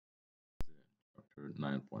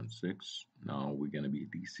9.6. Now we're going to be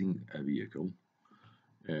leasing a vehicle.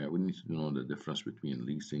 We need to know the difference between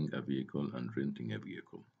leasing a vehicle and renting a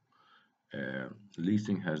vehicle.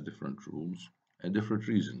 Leasing has different rules and different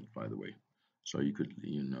reasons, by the way. So you could,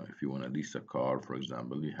 if you want to lease a car, for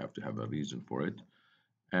example, you have to have a reason for it.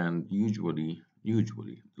 And usually,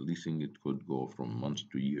 the leasing it could go from months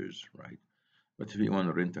to years, right? But if you want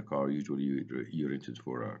to rent a car, usually you rent it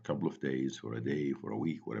for a couple of days, for a day, for a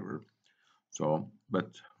week, whatever. So,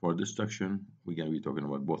 but for this section, we're going to be talking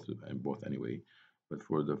about both anyway. But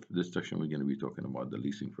for this section, we're going to be talking about the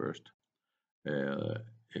leasing first.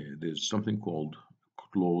 There's something called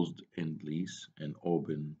closed-end lease and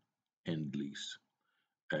open-end lease.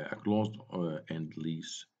 A closed-end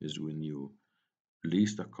lease is when you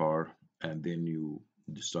leased a car and then you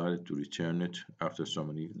decided to return it after so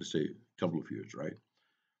many, let's say, a couple of years, right?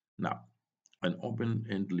 Now, an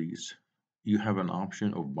open-end lease, you have an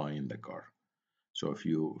option of buying the car. So if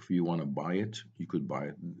you want to buy it, you could buy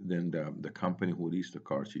it. Then the company who leased the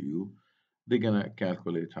car to you, they're gonna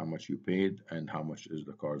calculate how much you paid and how much is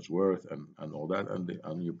the car's worth and all that,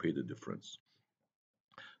 and you pay the difference.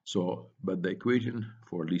 So, but the equation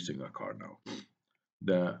for leasing a car now,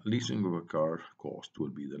 the leasing of a car cost will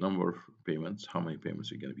be the number of payments, how many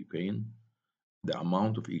payments you're gonna be paying, the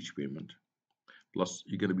amount of each payment, plus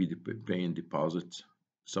you're gonna be paying deposits,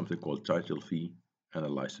 something called title fee and a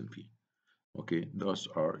license fee. Okay, those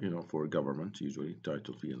are, for government, usually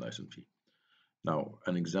title fee and license fee. Now,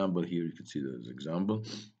 an example here, you can see there's an example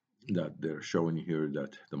that they're showing here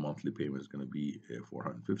that the monthly payment is going to be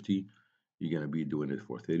 450. You're going to be doing it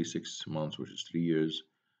for 36 months, which is 3 years,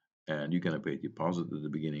 and you're going to pay a deposit at the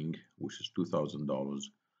beginning, which is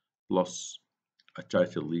 $2,000, plus a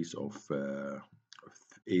title lease of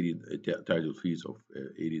 80 title fees of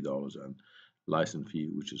 $80 and license fee,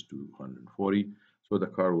 which is $240. So the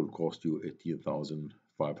car will cost you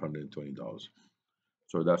 $18,520.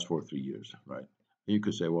 So that's for 3 years, right? You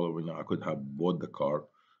could say, well, I could have bought the car,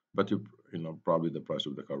 but probably the price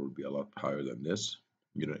of the car would be a lot higher than this.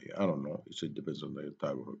 I don't know. It depends on the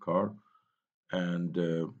type of a car, and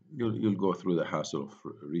you'll go through the hassle of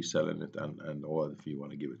reselling it and all if you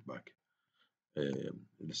want to give it back.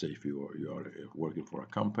 Let's say if you are working for a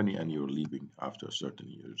company and you're leaving after certain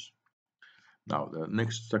years. Now, the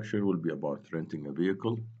next section will be about renting a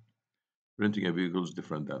vehicle. Renting a vehicle is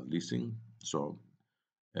different than leasing. So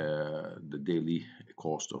the daily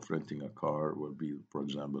cost of renting a car will be, for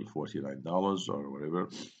example, $49 or whatever.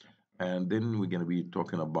 And then we're going to be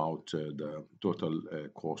talking about the total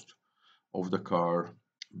cost of the car,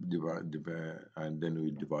 and then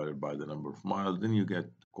we divide it by the number of miles. Then you get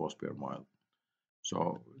cost per mile.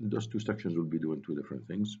 So those two sections will be doing two different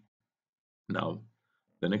things. Now,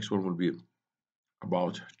 the next one will be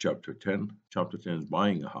about chapter 10. Chapter 10 is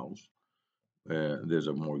buying a house. There's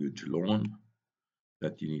a mortgage loan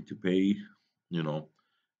that you need to pay,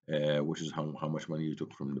 which is how much money you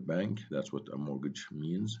took from the bank. That's what a mortgage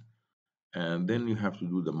means. And then you have to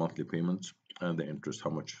do the monthly payments and the interest,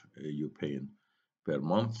 how much you're paying per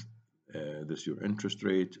month. This is your interest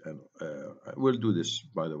rate. And we'll do this,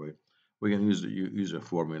 by the way. We're going to use a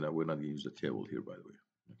formula. We're not going to use the table here, by the way.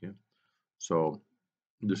 Okay. So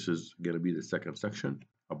this is going to be the second section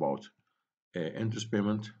about interest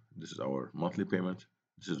payment. This is our monthly payment.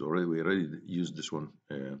 We already used this one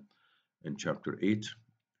in chapter 8,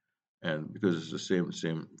 and because it's the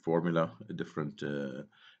same formula, a different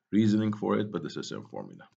reasoning for it, but it's the same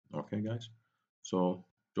formula. Okay, guys. So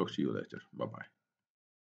talk to you later. Bye bye.